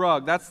under the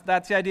rug. That's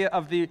the idea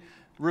of the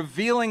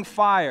revealing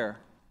fire,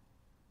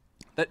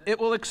 that it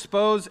will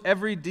expose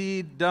every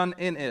deed done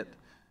in it.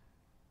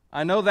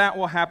 I know that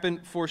will happen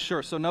for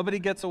sure. So nobody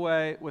gets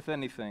away with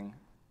anything.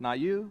 Not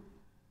you,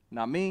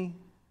 not me,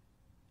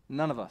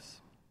 none of us.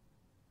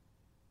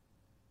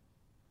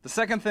 The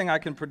second thing I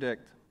can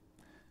predict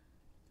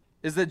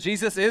is that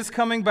Jesus is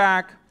coming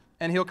back,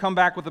 and he'll come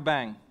back with a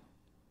bang.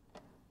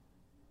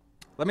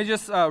 Let me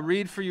just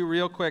read for you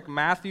real quick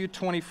Matthew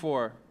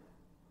 24.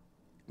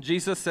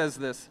 Jesus says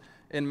this,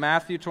 in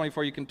Matthew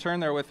 24. You can turn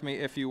there with me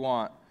if you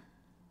want.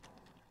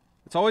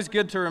 It's always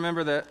good to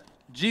remember that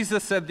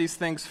Jesus said these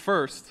things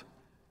first,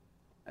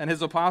 and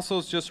his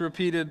apostles just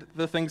repeated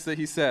the things that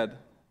he said.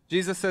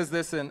 Jesus says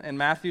this in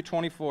Matthew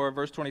 24,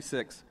 verse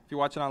 26. If you're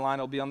watching online,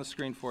 it'll be on the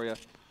screen for you.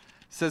 It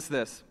says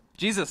this,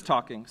 Jesus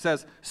talking,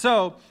 says,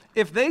 "So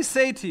if they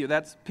say to you,"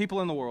 that's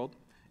people in the world,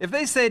 "if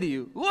they say to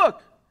you,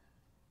 'Look,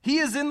 he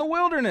is in the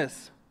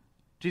wilderness,'"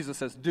 Jesus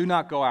says, "do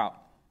not go out."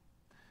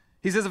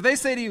 He says, if they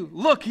say to you,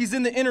 "Look, he's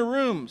in the inner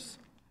rooms,"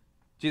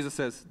 Jesus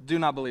says, "do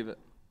not believe it."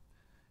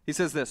 He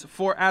says this,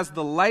 "For as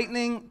the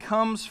lightning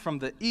comes from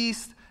the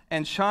east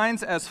and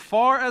shines as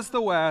far as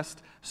the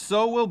west,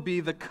 so will be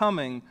the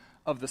coming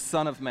of the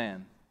Son of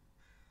Man."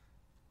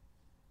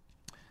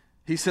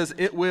 He says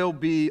it will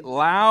be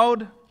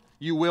loud.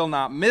 You will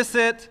not miss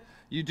it.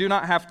 You do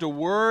not have to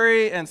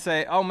worry and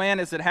say, "Oh man,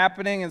 is it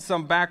happening in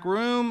some back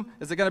room?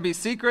 Is it going to be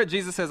secret?"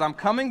 Jesus says, "I'm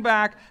coming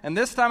back, and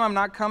this time I'm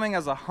not coming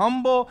as a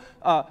humble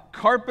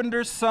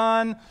carpenter's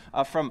son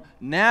from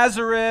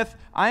Nazareth.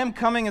 I am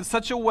coming in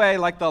such a way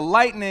like the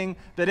lightning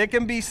that it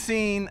can be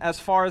seen as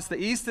far as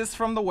the east is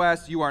from the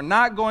west. You are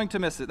not going to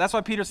miss it." That's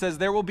why Peter says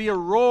there will be a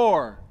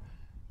roar.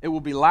 It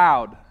will be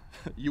loud.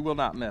 You will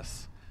not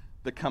miss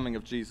the coming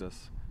of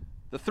Jesus.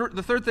 The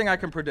third thing I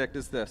can predict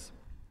is this.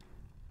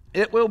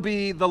 It will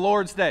be the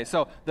Lord's day.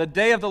 So the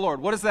day of the Lord.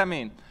 What does that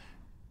mean?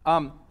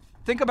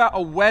 Think about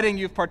a wedding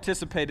you've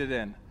participated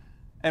in.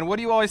 And what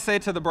do you always say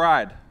to the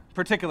bride,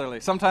 particularly?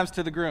 Sometimes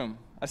to the groom.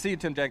 I see you,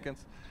 Tim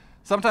Jenkins.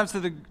 Sometimes to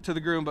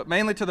the groom, but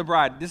mainly to the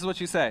bride. This is what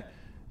you say.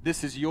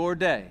 "This is your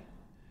day.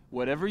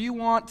 Whatever you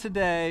want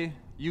today,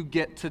 you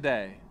get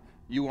today.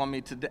 You want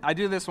me to..." I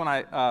do this when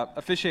I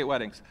officiate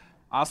weddings.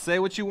 I'll say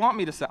what you want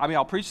me to say. I mean,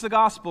 I'll preach the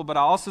gospel, but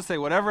I'll also say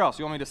whatever else.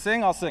 You want me to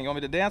sing? I'll sing. You want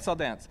me to dance? I'll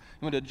dance.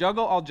 You want me to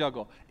juggle? I'll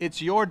juggle.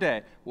 It's your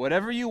day.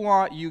 Whatever you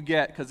want, you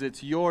get, because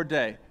it's your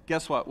day.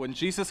 Guess what? When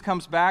Jesus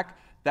comes back,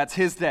 that's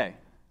his day.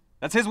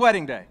 That's his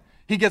wedding day.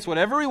 He gets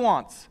whatever he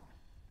wants.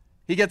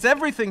 He gets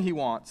everything he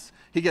wants.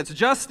 He gets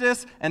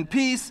justice and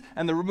peace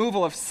and the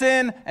removal of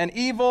sin and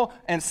evil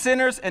and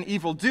sinners and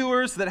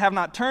evildoers that have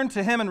not turned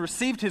to him and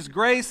received his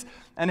grace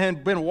and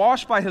have been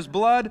washed by his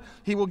blood.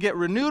 He will get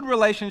renewed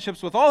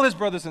relationships with all his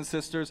brothers and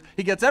sisters.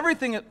 He gets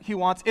everything he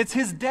wants. It's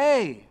his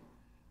day.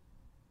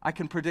 I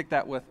can predict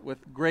that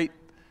with great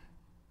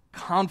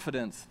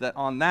confidence that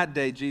on that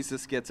day,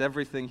 Jesus gets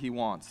everything he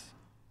wants.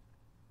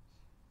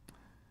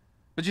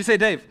 But you say,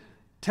 "Dave,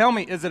 tell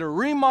me, is it a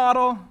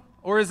remodel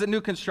or is it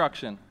new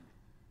construction?"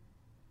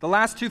 The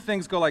last two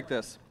things go like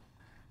this.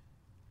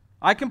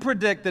 I can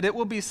predict that it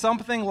will be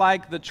something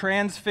like the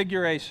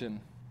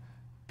Transfiguration.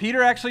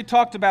 Peter actually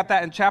talked about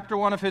that in chapter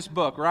 1 of his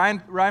book.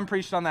 Ryan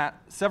preached on that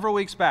several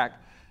weeks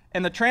back.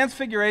 And the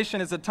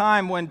Transfiguration is a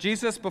time when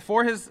Jesus,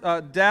 before his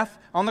death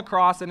on the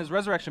cross and his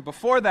resurrection,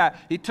 before that,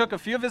 he took a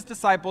few of his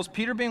disciples,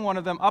 Peter being one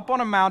of them, up on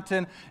a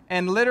mountain,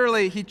 and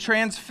literally he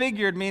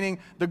transfigured, meaning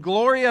the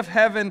glory of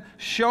heaven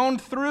shone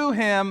through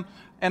him,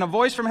 and a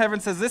voice from heaven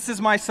says, "This is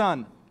my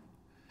son."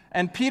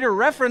 And Peter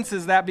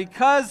references that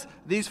because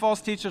these false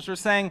teachers were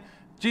saying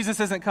Jesus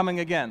isn't coming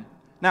again.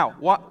 Now,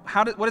 what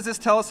does this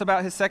tell us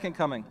about his second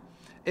coming?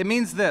 It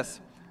means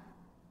this.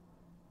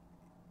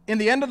 In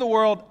the end of the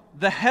world,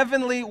 the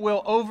heavenly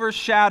will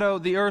overshadow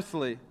the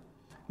earthly,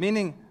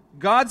 meaning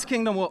God's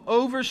kingdom will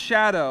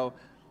overshadow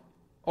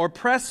or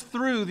press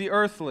through the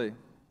earthly.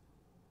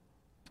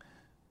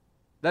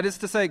 That is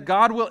to say,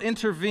 God will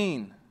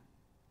intervene.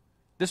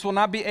 This will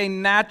not be a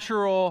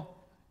natural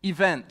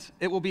event.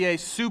 It will be a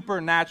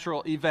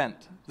supernatural event.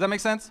 Does that make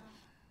sense?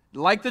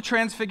 Like the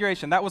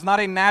Transfiguration, that was not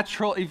a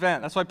natural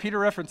event. That's why Peter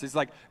references,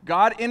 like,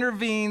 God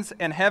intervenes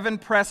and heaven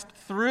pressed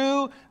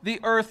through the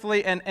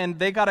earthly, and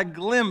they got a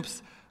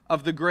glimpse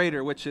of the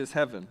greater, which is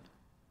heaven.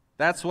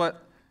 That's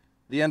what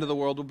the end of the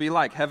world will be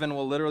like. Heaven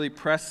will literally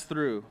press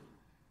through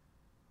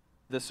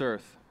this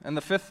earth. And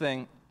the fifth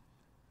thing,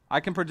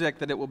 I can predict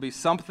that it will be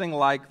something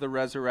like the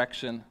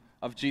resurrection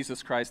of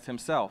Jesus Christ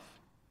himself.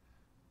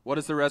 What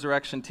does the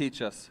resurrection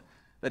teach us?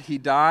 That he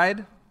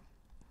died,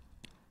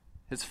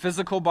 his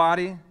physical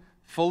body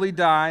fully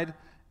died,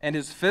 and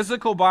his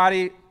physical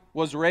body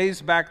was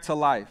raised back to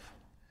life.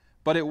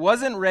 But it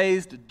wasn't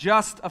raised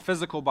just a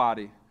physical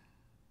body.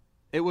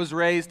 It was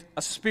raised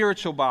a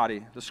spiritual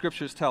body, the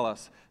scriptures tell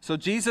us. So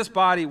Jesus'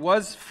 body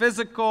was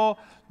physical,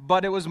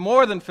 but it was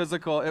more than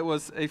physical. It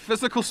was a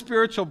physical,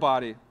 spiritual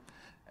body.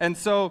 And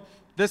so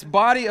this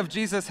body of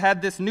Jesus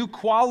had this new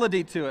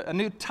quality to it, a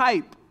new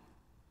type.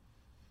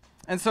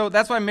 And so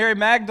that's why Mary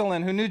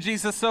Magdalene, who knew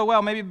Jesus so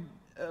well, maybe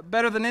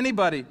better than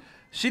anybody,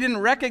 she didn't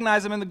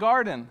recognize him in the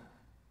garden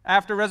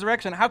after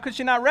resurrection. How could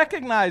she not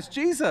recognize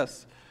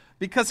Jesus?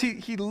 Because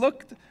he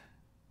looked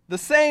the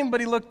same,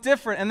 but he looked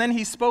different. And then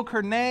he spoke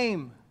her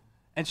name,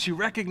 and she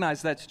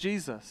recognized that's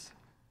Jesus.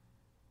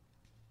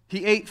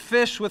 He ate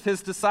fish with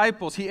his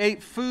disciples. He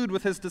ate food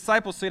with his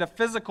disciples. So he had a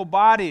physical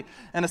body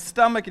and a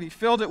stomach, and he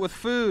filled it with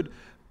food.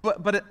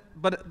 But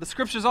the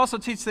scriptures also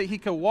teach that he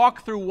could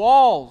walk through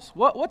walls.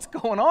 What's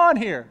going on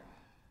here?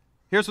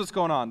 Here's what's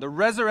going on. The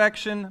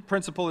resurrection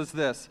principle is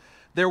this.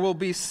 There will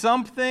be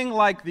something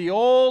like the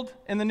old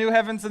in the new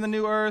heavens and the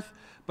new earth,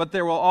 but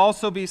there will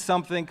also be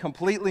something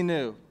completely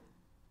new.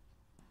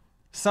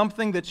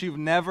 Something that you've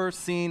never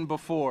seen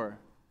before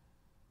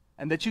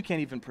and that you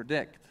can't even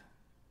predict.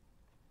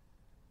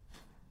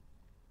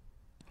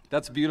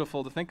 That's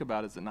beautiful to think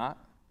about, is it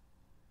not?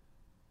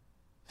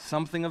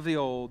 Something of the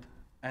old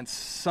and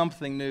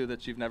something new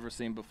that you've never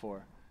seen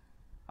before.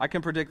 I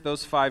can predict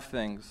those 5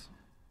 things.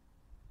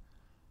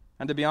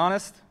 And to be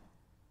honest,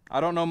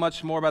 I don't know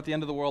much more about the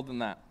end of the world than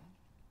that.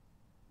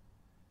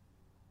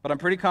 But I'm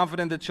pretty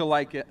confident that you'll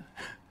like it.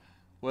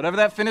 Whatever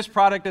that finished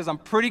product is, I'm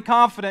pretty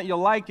confident you'll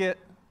like it.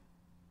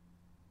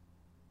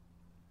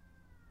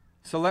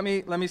 So let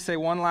me say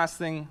one last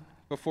thing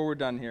before we're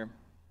done here.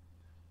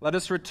 Let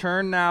us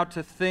return now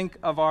to think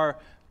of our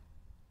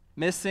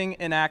missing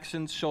in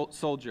action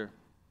soldier.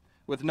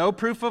 With no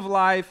proof of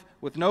life,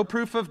 with no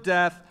proof of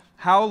death,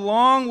 how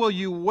long will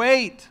you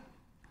wait?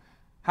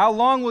 How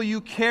long will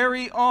you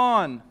carry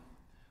on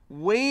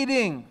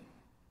waiting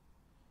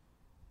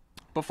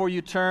before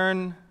you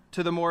turn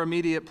to the more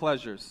immediate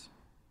pleasures?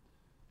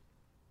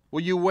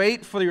 Will you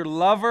wait for your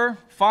lover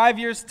 5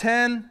 years,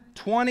 10,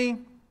 20?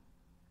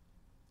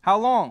 How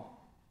long?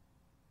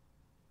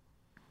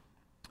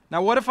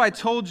 Now, what if I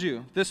told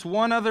you this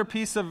one other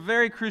piece of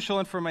very crucial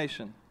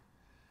information?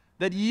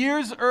 That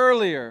years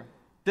earlier,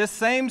 this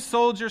same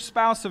soldier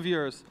spouse of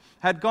yours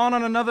had gone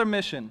on another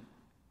mission,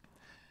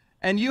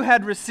 and you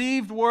had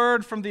received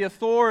word from the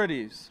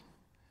authorities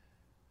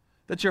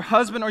that your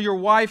husband or your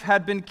wife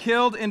had been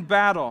killed in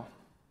battle,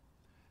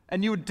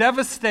 and you were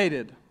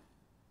devastated,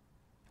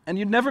 and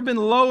you'd never been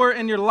lower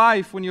in your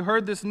life when you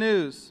heard this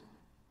news.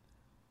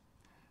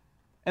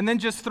 And then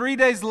just 3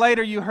 days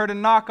later, you heard a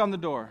knock on the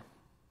door.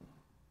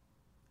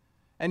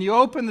 And you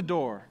opened the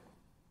door,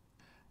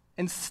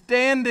 and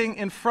standing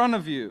in front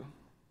of you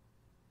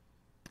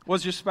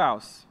was your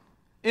spouse,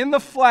 in the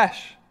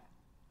flesh,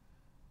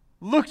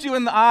 looked you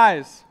in the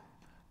eyes,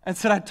 and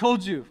said, I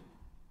told you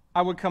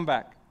I would come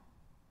back.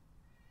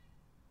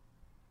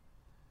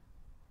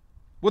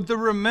 Would the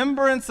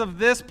remembrance of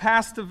this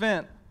past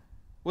event,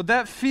 would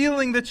that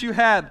feeling that you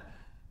had,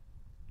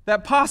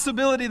 that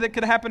possibility that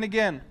could happen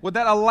again, would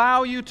that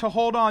allow you to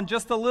hold on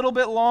just a little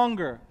bit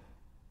longer?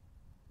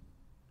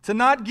 To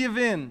not give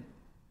in,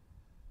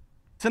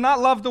 to not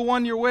love the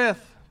one you're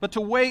with, but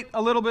to wait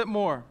a little bit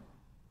more.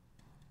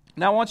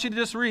 Now I want you to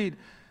just read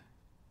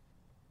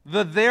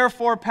the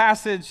therefore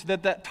passage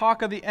that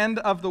talk of the end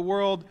of the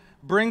world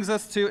brings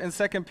us to in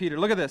 2 Peter.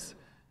 Look at this.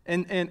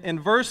 In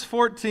verse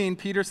 14,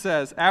 Peter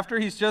says, after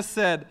he's just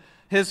said,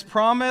 his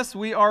promise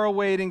we are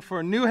awaiting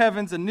for new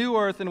heavens and new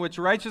earth in which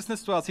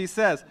righteousness dwells.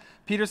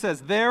 Peter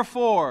says,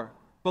 therefore,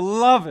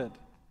 beloved,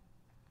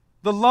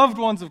 the loved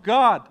ones of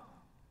God,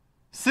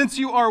 since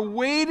you are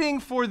waiting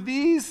for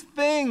these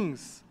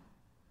things,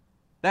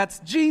 that's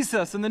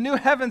Jesus and the new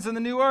heavens and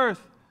the new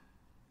earth.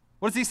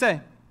 What does he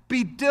say?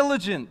 Be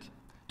diligent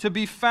to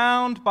be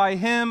found by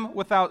him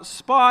without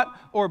spot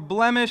or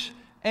blemish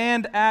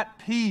and at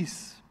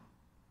peace.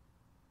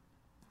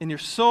 In your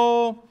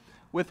soul,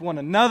 with one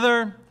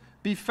another,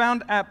 be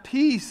found at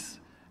peace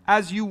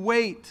as you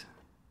wait.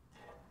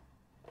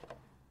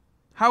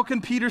 How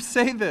can Peter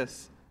say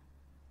this?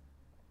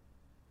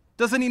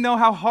 Doesn't he know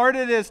how hard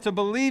it is to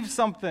believe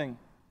something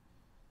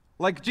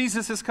like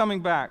Jesus is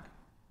coming back?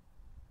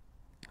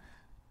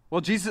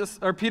 Well,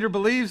 Peter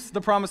believes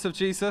the promise of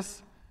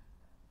Jesus.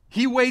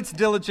 He waits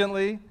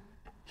diligently.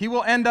 He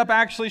will end up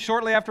actually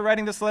shortly after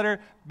writing this letter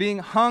being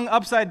hung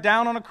upside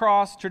down on a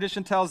cross,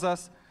 tradition tells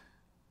us,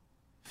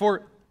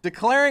 for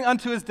declaring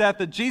unto his death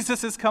that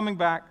Jesus is coming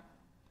back.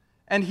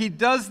 And he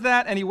does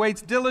that and he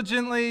waits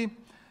diligently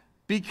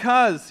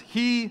because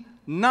he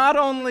not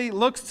only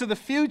looks to the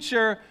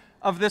future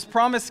of this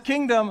promised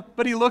kingdom,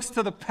 but he looks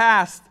to the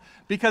past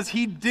because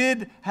he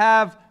did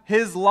have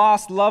his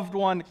lost loved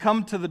one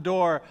come to the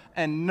door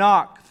and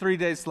knock 3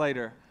 days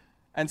later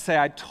and say,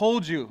 I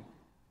told you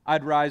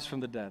I'd rise from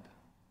the dead.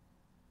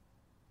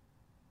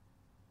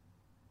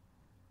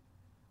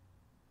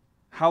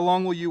 How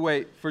long will you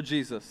wait for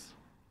Jesus,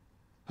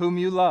 whom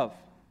you love?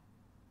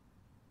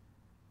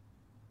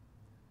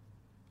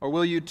 Or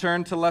will you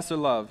turn to lesser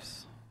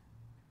loves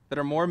that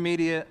are more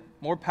immediate,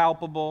 more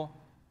palpable,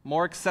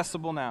 more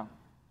accessible now?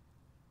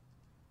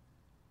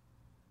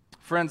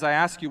 Friends, I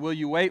ask you, will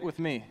you wait with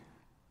me?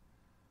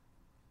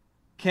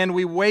 Can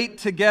we wait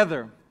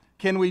together?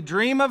 Can we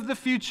dream of the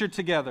future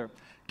together?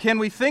 Can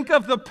we think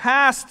of the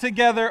past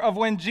together of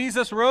when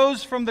Jesus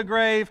rose from the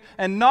grave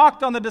and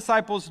knocked on the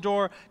disciples'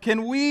 door?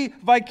 Can we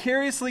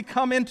vicariously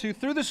come into,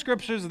 through the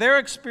scriptures, their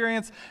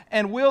experience,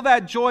 and will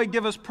that joy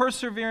give us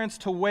perseverance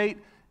to wait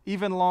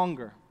even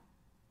longer?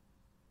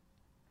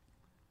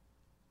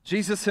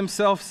 Jesus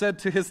himself said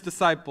to his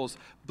disciples,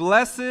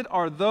 blessed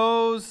are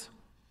those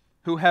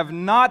who have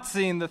not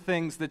seen the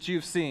things that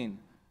you've seen,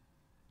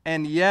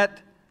 and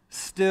yet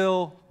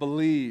still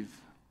believe.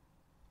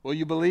 Will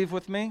you believe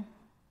with me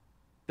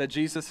that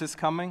Jesus is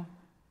coming?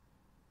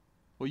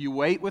 Will you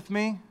wait with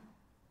me?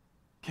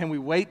 Can we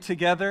wait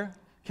together?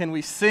 Can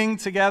we sing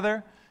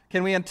together?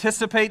 Can we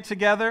anticipate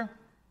together?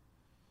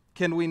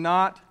 Can we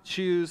not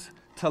choose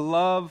to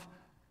love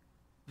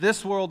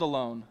this world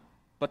alone,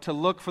 but to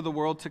look for the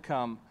world to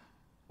come,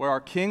 where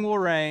our King will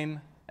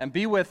reign and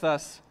be with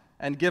us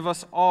and give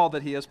us all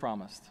that he has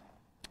promised?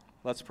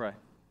 Let's pray.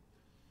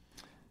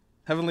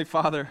 Heavenly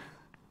Father,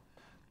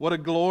 what a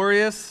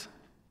glorious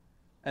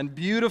and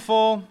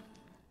beautiful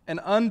and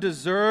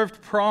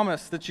undeserved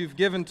promise that you've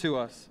given to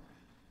us,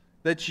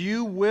 that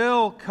you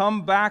will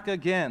come back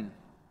again.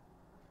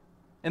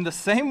 In the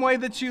same way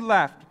that you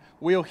left,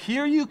 we'll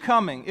hear you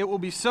coming. It will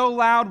be so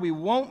loud we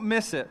won't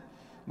miss it.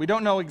 We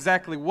don't know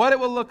exactly what it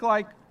will look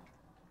like.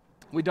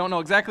 We don't know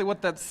exactly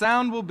what that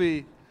sound will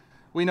be.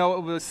 We know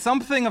it was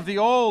something of the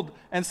old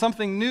and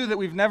something new that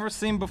we've never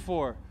seen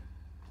before.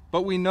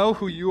 But we know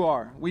who you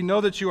are. We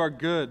know that you are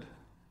good.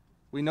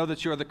 We know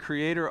that you are the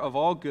creator of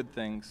all good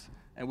things.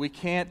 And we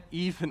can't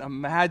even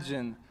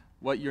imagine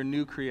what your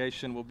new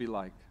creation will be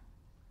like.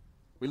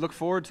 We look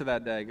forward to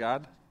that day,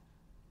 God.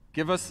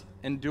 Give us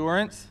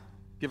endurance.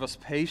 Give us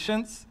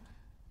patience.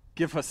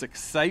 Give us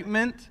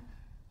excitement.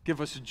 Give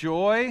us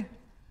joy.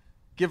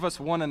 Give us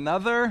one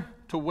another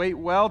to wait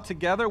well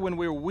together. When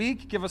we're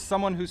weak, give us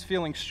someone who's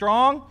feeling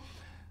strong.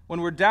 When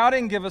we're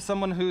doubting, give us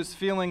someone who's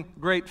feeling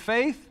great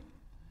faith.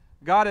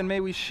 God, and may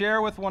we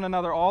share with one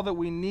another all that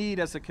we need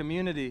as a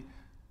community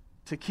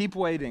to keep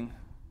waiting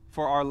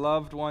for our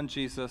loved one,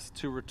 Jesus,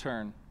 to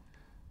return.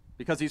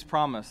 Because he's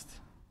promised,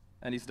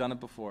 and he's done it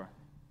before.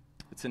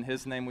 It's in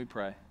his name we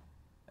pray.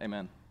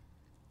 Amen.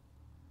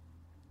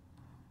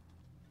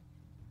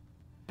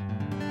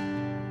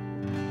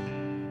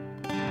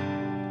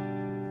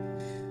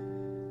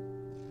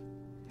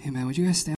 Hey man, would you guys stand?